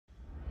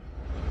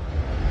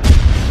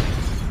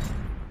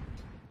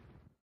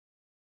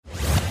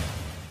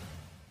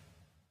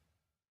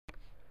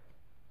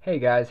Hey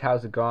guys,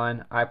 how's it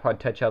going? iPod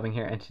Touch Helping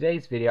here, and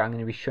today's video I'm going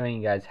to be showing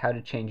you guys how to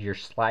change your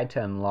slide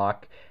to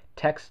unlock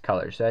text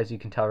color. So as you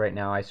can tell right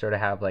now, I sort of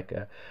have like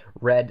a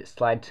red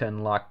slide to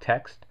unlock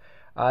text.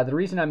 The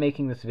reason I'm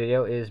making this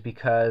video is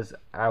because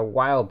a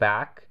while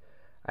back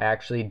I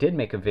actually did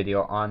make a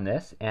video on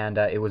this, and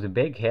it was a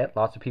big hit.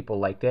 Lots of people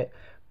liked it,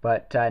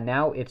 but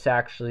now it's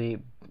actually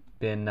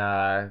been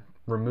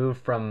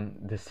removed from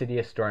the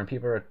Cydia store, and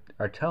people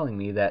are telling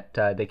me that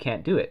they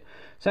can't do it.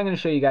 So I'm going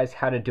to show you guys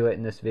how to do it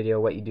in this video.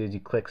 What you do is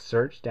you click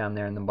search down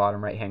there in the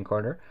bottom right hand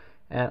corner,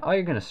 and all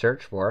you're going to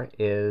search for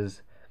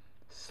is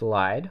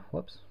slide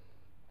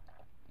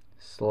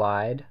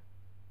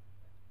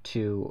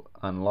to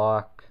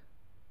unlock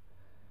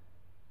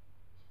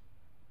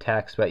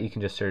text, but you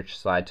can just search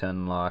slide to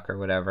unlock or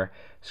whatever.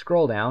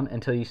 Scroll down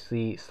until you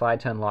see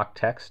slide to unlock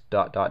text ...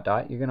 You're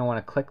going to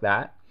want to click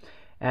that,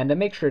 and to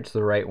make sure it's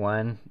the right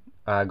one,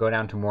 go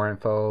down to more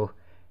info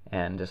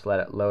and just let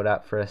it load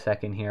up for a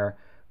second here.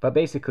 But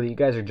basically you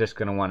guys are just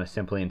going to want to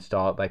simply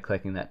install it by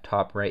clicking that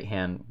top right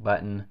hand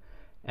button,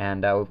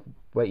 and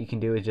what you can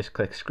do is just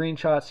click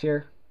screenshots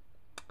here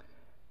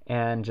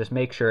and just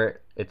make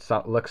sure it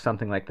looks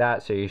something like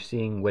that, so you're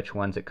seeing which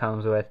ones it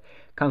comes with.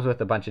 It comes with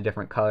a bunch of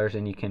different colors,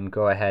 and you can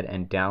go ahead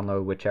and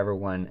download whichever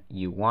one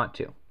you want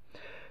to.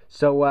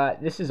 So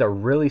this is a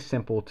really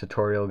simple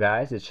tutorial,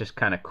 guys. It's just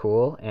kind of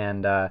cool,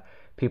 and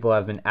people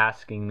have been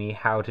asking me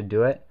how to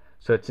do it.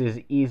 So it's as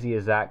easy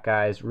as that,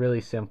 guys.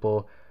 Really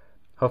simple.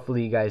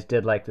 Hopefully you guys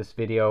did like this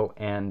video,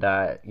 and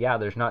yeah,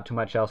 there's not too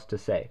much else to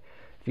say.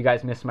 If you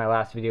guys missed my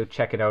last video,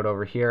 check it out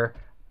over here.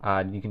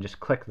 You can just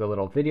click the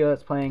little video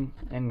that's playing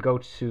and go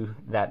to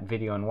that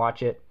video and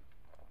watch it.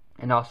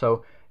 And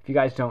also, if you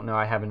guys don't know,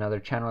 I have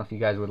another channel. If you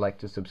guys would like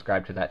to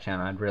subscribe to that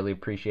channel, I'd really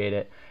appreciate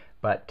it.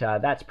 But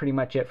that's pretty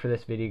much it for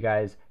this video,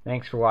 guys.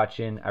 Thanks for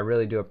watching. I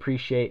really do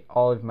appreciate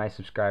all of my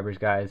subscribers,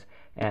 guys.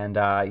 And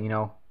you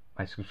know,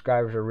 my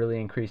subscribers are really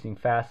increasing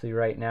fastly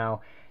right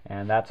now,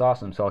 and that's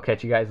awesome. So I'll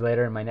catch you guys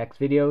later in my next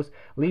videos.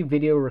 Leave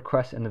video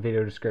requests in the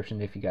video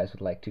description if you guys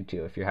would like to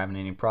too. If you're having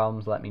any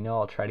problems, let me know.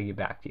 I'll try to get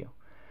back to you.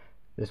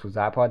 This was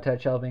iPod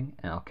Touch Helping,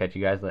 and I'll catch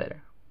you guys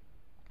later.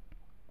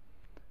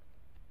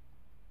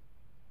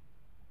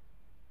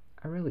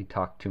 I really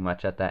talked too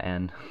much at that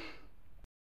end.